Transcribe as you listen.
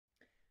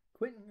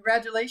Quinten,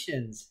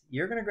 congratulations.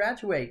 You're going to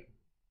graduate,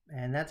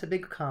 and that's a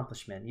big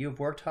accomplishment. You have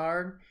worked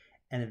hard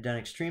and have done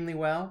extremely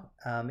well.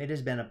 It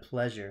has been a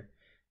pleasure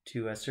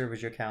to serve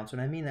as your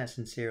counselor, and I mean that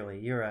sincerely.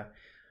 You're a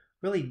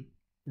really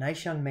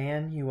nice young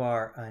man. You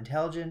are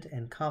intelligent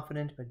and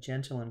confident, but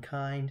gentle and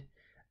kind.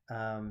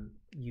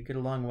 You get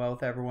along well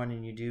with everyone,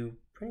 and you do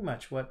pretty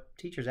much what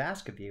teachers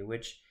ask of you,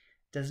 which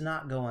does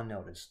not go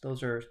unnoticed.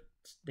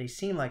 They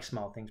seem like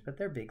small things, but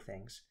they're big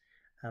things.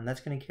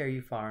 That's going to carry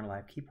you far in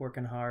life. Keep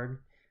working hard.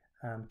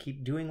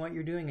 Keep doing what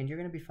you're doing, and you're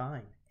going to be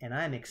fine. And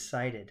I'm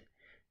excited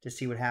to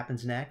see what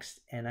happens next.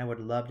 And I would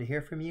love to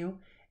hear from you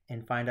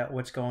and find out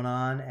what's going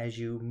on as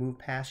you move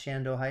past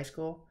Shenandoah High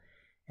School.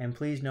 And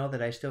please know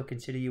that I still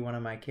consider you one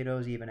of my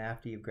kiddos even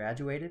after you've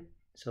graduated.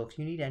 So if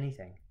you need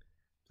anything,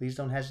 please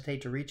don't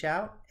hesitate to reach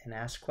out and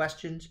ask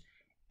questions.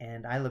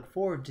 And I look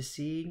forward to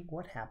seeing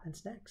what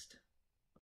happens next.